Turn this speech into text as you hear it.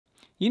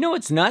You know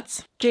what's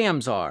nuts?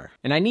 Cams are.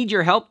 And I need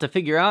your help to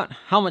figure out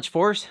how much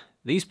force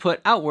these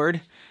put outward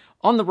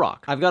on the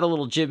rock. I've got a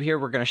little jib here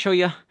we're gonna show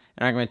you,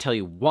 and I'm gonna tell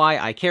you why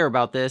I care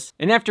about this.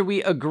 And after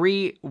we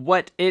agree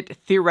what it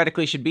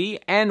theoretically should be,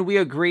 and we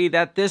agree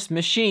that this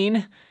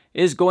machine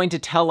is going to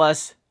tell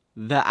us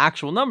the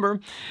actual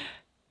number,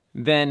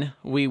 then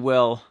we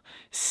will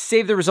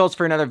save the results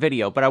for another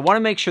video. But I wanna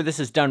make sure this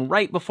is done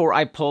right before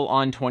I pull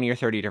on 20 or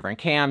 30 different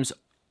cams,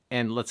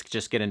 and let's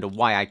just get into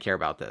why I care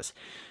about this.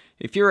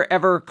 If you're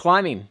ever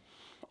climbing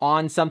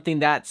on something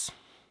that's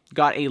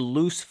got a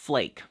loose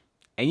flake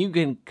and you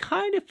can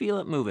kind of feel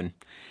it moving,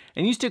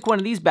 and you stick one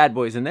of these bad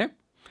boys in there,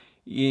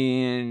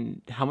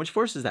 and how much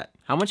force is that?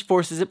 How much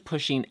force is it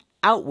pushing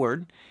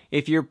outward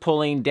if you're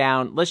pulling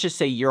down, let's just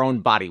say your own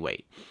body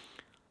weight?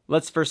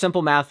 Let's, for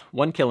simple math,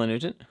 1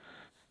 kilonewton.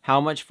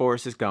 How much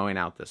force is going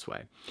out this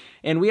way?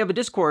 And we have a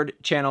Discord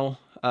channel,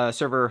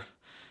 server,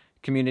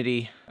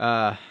 community,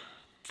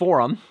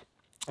 forum,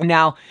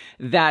 now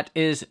that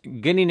is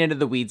getting into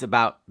the weeds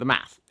about the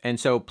math. And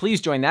so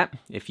please join that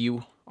if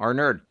you are a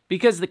nerd.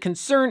 Because the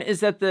concern is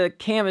that the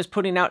cam is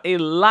putting out a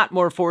lot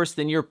more force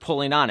than you're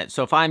pulling on it.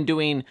 So if I'm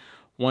doing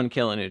 1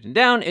 kilonewton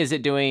down, is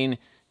it doing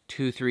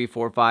 2, 3,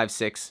 4, 5,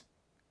 6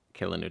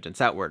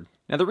 kilonewtons outward?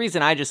 Now the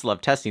reason I just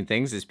love testing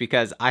things is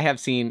because I have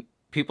seen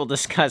people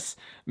discuss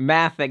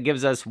math that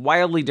gives us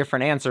wildly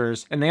different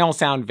answers, and they all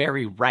sound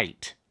very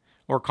right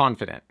or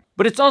confident.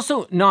 But it's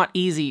also not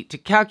easy to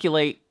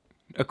calculate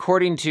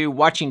according to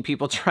watching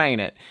people trying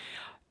it.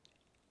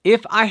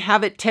 If I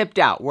have it tipped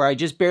out where I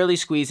just barely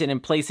squeeze it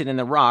and place it in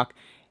the rock,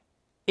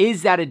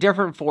 is that a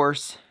different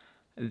force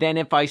than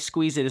if I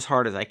squeeze it as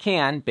hard as I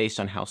can based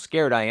on how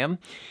scared I am?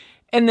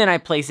 And then I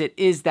place it,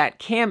 is that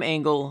cam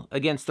angle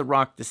against the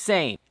rock the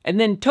same? And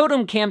then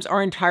totem cams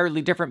are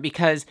entirely different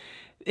because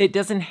it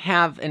doesn't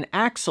have an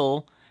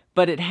axle,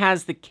 but it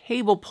has the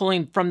cable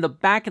pulling from the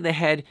back of the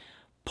head,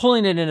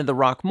 pulling it into the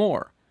rock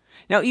more.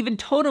 Now, even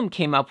Totem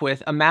came up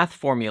with a math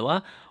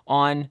formula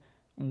on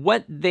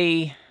what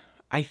I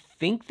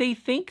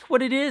think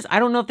what it is. I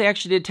don't know if they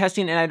actually did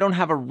testing, and I don't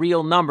have a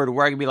real number to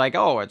where I can be like,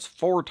 oh, it's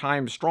 4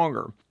 times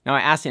stronger. Now,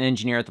 I asked an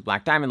engineer at the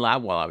Black Diamond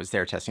Lab while I was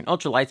there testing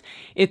ultralights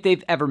if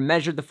they've ever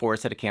measured the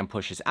force that a cam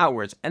pushes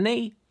outwards, and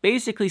they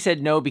basically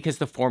said no because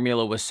the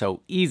formula was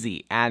so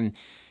easy. And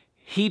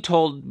he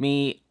told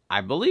me, I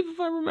believe if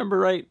I remember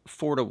right,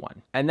 4 to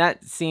 1. And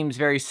that seems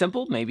very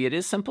simple. Maybe it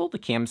is simple. The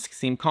cams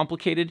seem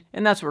complicated,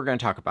 and that's what we're going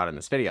to talk about in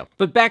this video.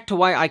 But back to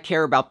why I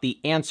care about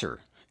the answer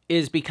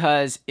is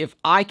because if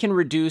I can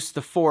reduce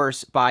the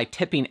force by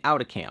tipping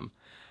out a cam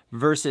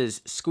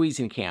versus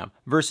squeezing cam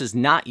versus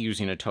not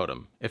using a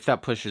totem if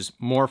that pushes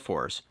more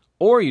force,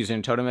 or using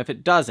a totem if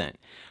it doesn't,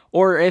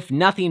 or if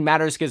nothing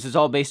matters because it's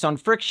all based on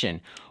friction,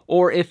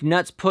 or if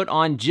nuts put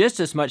on just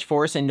as much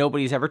force and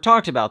nobody's ever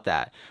talked about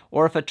that,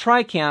 or if a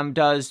tri-cam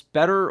does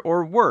better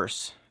or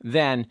worse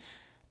than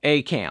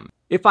a cam.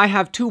 If I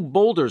have 2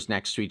 boulders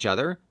next to each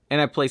other and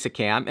I place a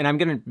cam, and I'm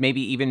gonna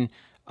maybe even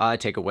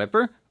take a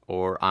whipper,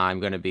 or I'm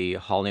gonna be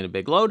hauling a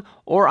big load,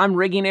 or I'm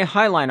rigging a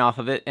highline off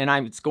of it and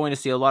it's going to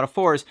see a lot of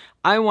force,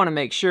 I wanna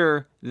make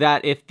sure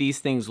that if these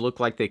things look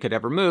like they could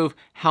ever move,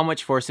 how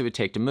much force it would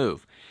take to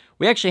move.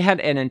 We actually had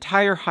an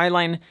entire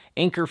highline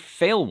anchor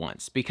fail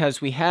once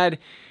because we had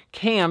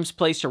cams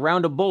placed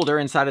around a boulder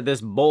inside of this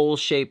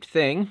bowl-shaped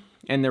thing,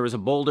 and there was a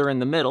boulder in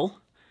the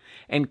middle,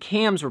 and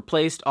cams were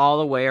placed all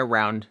the way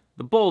around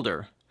the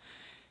boulder.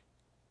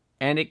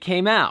 And it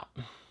came out.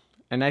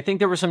 And I think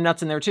there were some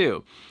nuts in there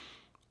too.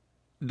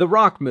 The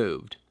rock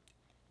moved.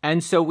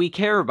 And so we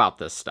care about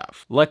this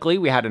stuff. Luckily,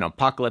 we had an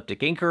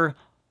apocalyptic anchor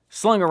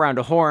slung around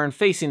a horn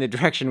facing the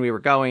direction we were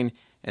going,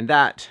 and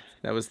that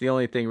was the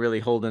only thing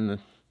really holding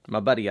my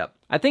buddy up.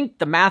 I think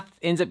the math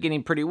ends up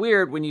getting pretty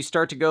weird when you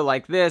start to go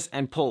like this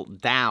and pull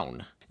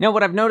down. Now,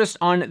 what I've noticed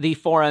on the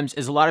forums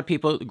is a lot of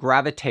people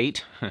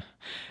gravitate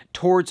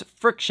towards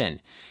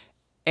friction.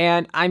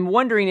 And I'm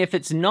wondering if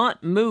it's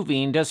not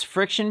moving, does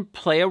friction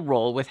play a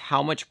role with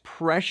how much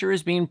pressure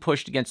is being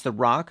pushed against the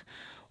rock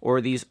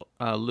or these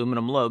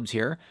aluminum lobes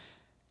here?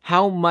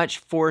 How much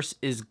force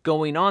is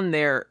going on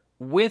there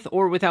with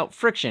or without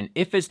friction?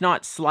 If it's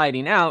not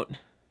sliding out,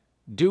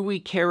 do we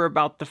care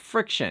about the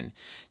friction?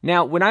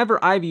 Now,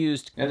 whenever I've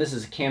used, now this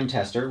is a cam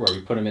tester where we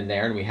put them in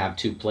there and we have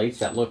 2 plates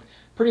that look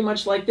pretty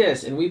much like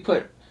this, and we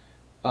put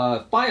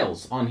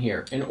files on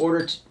here in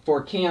order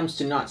for cams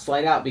to not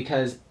slide out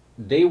because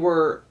they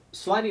were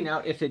sliding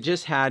out if it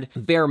just had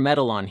bare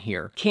metal on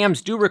here.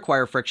 Cams do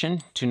require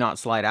friction to not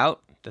slide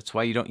out. That's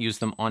why you don't use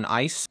them on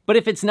ice. But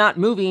if it's not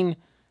moving,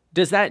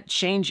 does that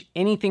change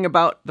anything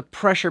about the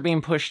pressure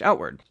being pushed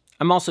outward?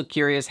 I'm also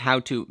curious how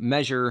to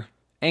measure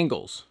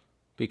angles.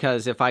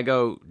 Because if I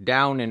go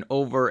down and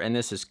over and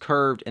this is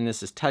curved and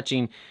this is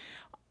touching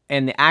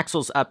and the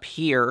axle's up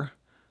here,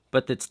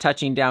 but that's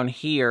touching down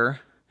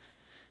here,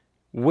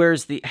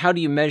 how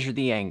do you measure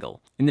the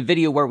angle? In the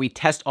video where we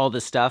test all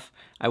this stuff,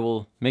 I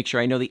will make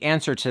sure I know the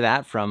answer to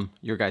that from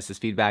your guys'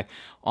 feedback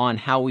on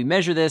how we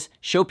measure this,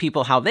 show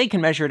people how they can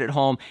measure it at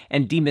home,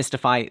 and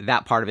demystify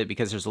that part of it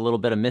because there's a little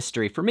bit of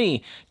mystery for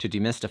me to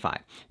demystify.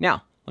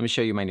 Now, let let me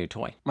show you my new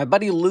toy. My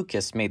buddy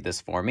Lucas made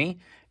this for me,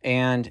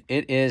 and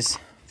it is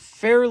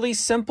fairly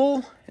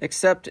simple,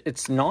 except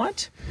it's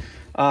not.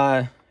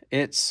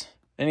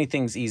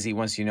 Anything's easy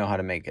once you know how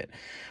to make it.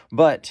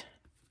 But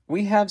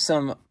we have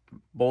some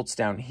bolts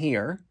down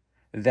here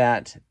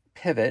that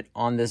pivot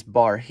on this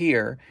bar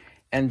here,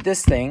 and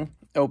this thing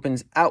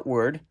opens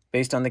outward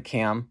based on the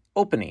cam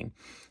opening.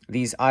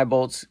 These eye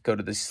bolts go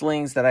to the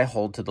slings that I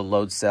hold to the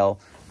load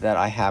cell that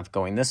I have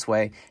going this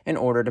way in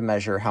order to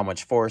measure how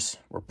much force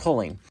we're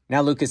pulling.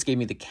 Now Lucas gave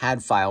me the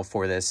CAD file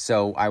for this,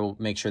 so I will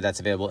make sure that's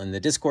available in the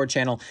Discord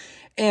channel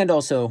and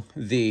also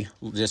the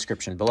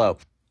description below.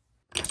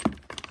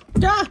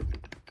 Ah!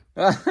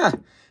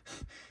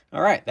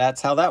 All right,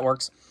 that's how that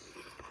works.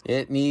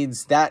 It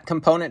needs that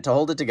component to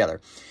hold it together.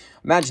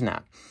 Imagine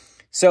that.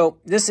 So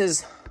this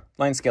is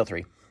line scale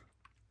 3.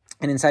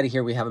 And inside of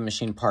here, we have a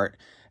machine part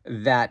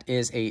that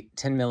is a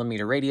 10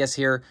 millimeter radius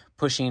here,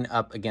 pushing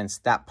up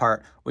against that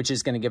part, which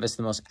is going to give us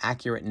the most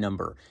accurate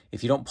number.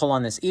 If you don't pull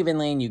on this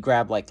evenly and you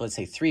grab, like, let's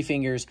say 3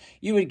 fingers,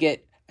 you would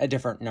get a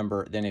different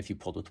number than if you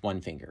pulled with 1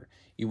 finger.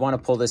 You want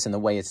to pull this in the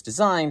way it's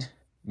designed,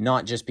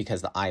 not just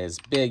because the eye is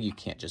big. You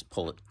can't just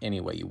pull it any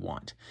way you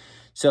want.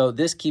 So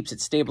this keeps it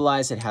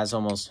stabilized. It has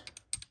almost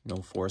no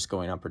force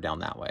going up or down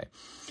that way.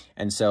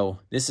 And so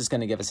this is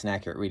going to give us an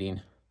accurate reading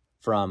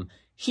from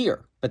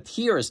here. But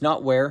here is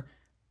not where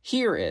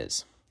here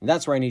is. And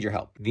that's where I need your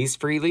help. These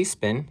freely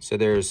spin, so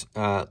there's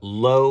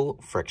low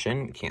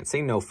friction. You can't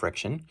say no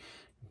friction.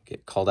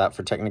 Get called out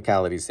for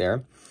technicalities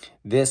there.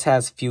 This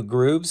has few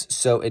grooves,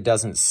 so it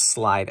doesn't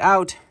slide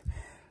out.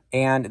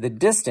 And the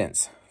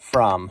distance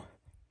from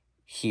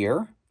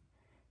here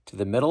to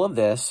the middle of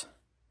this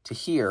to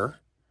here,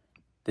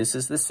 this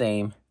is the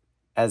same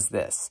as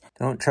this.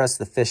 Don't trust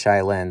the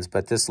fisheye lens,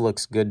 but this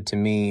looks good to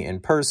me in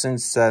person,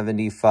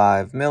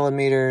 75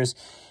 millimeters.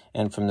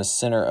 And from the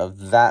center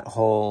of that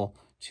hole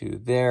to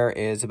there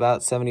is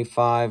about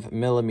 75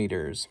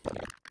 millimeters.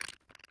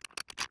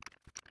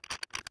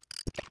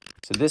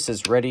 So this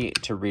is ready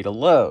to read a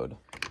load.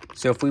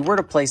 So if we were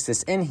to place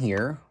this in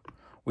here,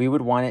 we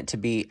would want it to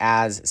be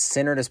as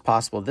centered as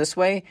possible this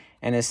way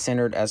and as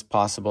centered as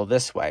possible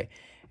this way.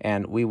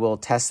 And we will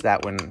test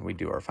that when we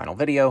do our final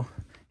video,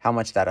 how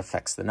much that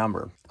affects the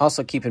number.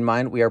 Also keep in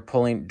mind, we are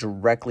pulling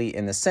directly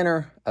in the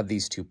center of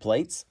these 2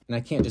 plates. And I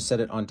can't just set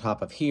it on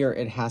top of here.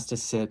 It has to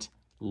sit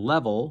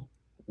level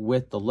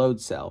with the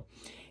load cell.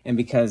 And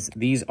because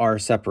these are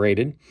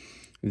separated,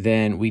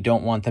 then we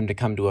don't want them to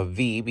come to a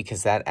V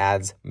because that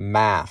adds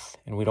math.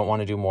 And we don't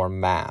want to do more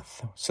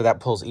math. So that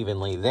pulls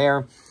evenly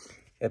there.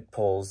 It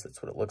pulls,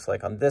 that's what it looks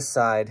like on this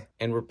side,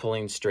 and we're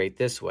pulling straight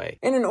this way.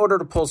 And in order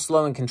to pull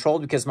slow and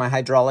controlled, because my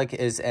hydraulic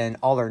is an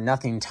all or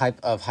nothing type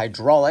of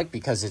hydraulic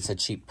because it's a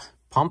cheap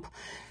pump,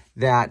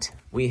 that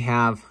we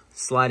have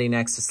sliding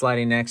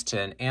next to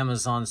an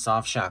Amazon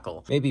soft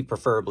shackle, maybe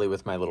preferably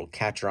with my little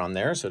catcher on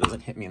there so it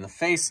doesn't hit me in the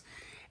face.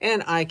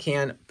 And I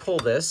can pull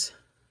this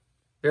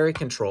very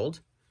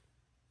controlled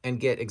and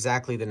get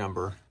exactly the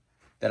number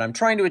that I'm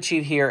trying to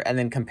achieve here and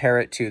then compare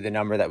it to the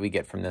number that we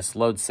get from this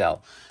load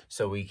cell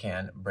so we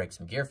can break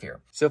some gear fear.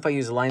 So if I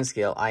use a line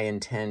scale, I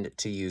intend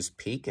to use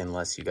peak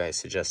unless you guys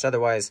suggest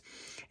otherwise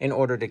in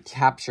order to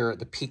capture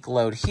the peak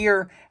load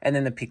here and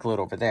then the peak load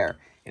over there.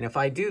 And if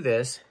I do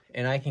this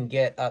and I can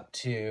get up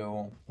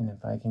to,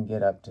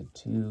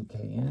 2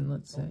 kN,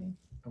 let's say,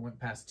 I went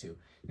past 2.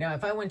 Now,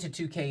 if I went to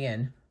 2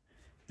 kN,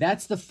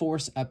 that's the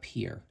force up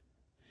here.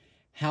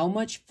 How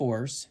much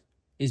force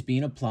is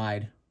being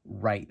applied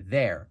right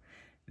there?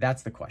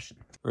 That's the question.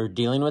 We're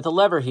dealing with a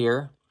lever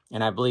here,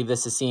 and I believe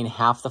this is seeing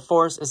half the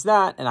force as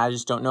that, and I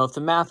just don't know if the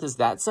math is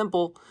that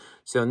simple.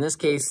 So in this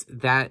case,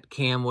 that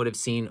cam would have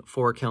seen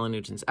 4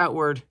 kilonewtons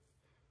outward,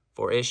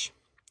 4-ish,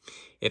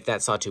 if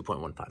that saw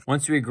 2.15.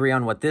 Once we agree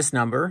on what this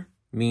number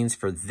means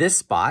for this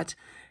spot,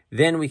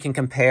 then we can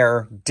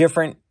compare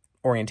different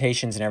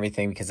orientations and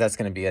everything, because that's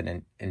going to be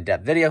an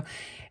in-depth video,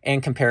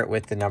 and compare it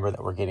with the number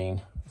that we're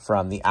getting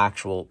from the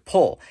actual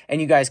pull.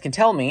 And you guys can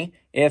tell me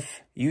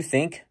if you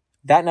think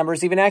that number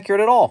is even accurate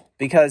at all,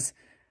 because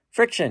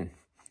friction,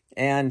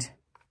 and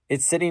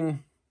it's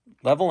sitting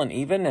level and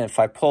even. And if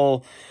I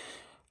pull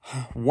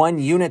 1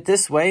 unit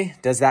this way,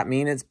 does that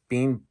mean it's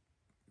being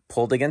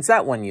pulled against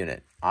that 1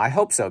 unit? I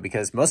hope so,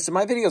 because most of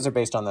my videos are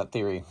based on that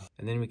theory.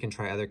 And then we can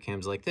try other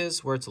cams like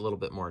this, where it's a little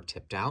bit more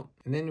tipped out.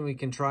 And then we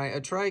can try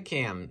a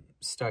tri-cam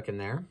stuck in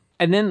there.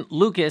 And then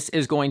Lucas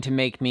is going to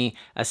make me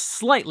a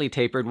slightly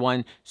tapered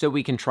one so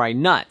we can try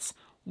nuts.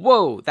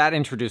 Whoa, that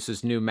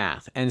introduces new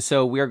math. And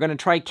so we are going to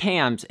try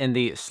cams in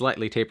the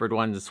slightly tapered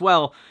ones as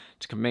well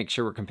to make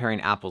sure we're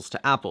comparing apples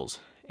to apples.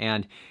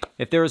 And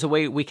if there is a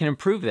way we can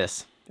improve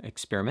this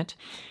experiment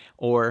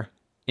or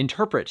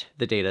interpret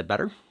the data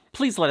better,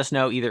 please let us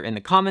know either in the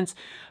comments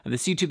of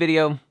this YouTube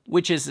video,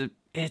 which is,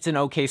 it's an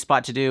okay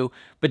spot to do,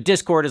 but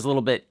Discord is a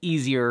little bit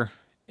easier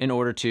in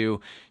order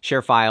to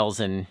share files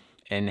and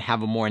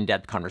have a more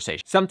in-depth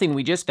conversation. Something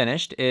we just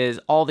finished is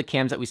all the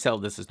cams that we sell.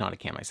 This is not a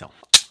cam I sell.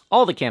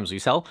 All the cams we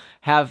sell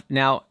have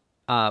now,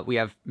 we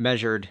have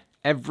measured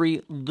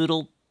every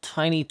little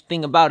tiny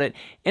thing about it,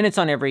 and it's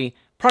on every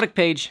product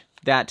page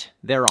that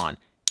they're on.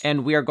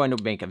 And we are going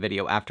to make a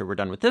video after we're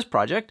done with this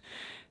project.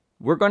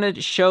 We're going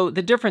to show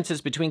the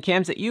differences between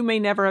cams that you may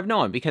never have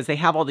known, because they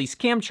have all these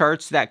cam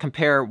charts that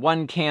compare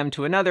one cam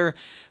to another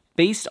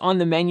based on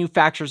the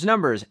manufacturer's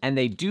numbers, and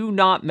they do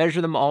not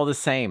measure them all the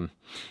same.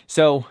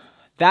 So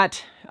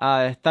that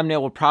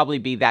thumbnail will probably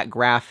be that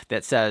graph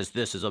that says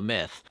this is a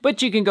myth.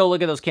 But you can go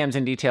look at those cams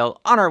in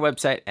detail on our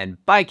website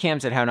and buy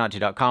cams at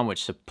hownottoo.com,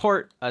 which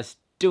support us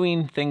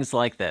doing things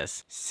like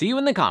this. See you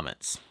in the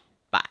comments.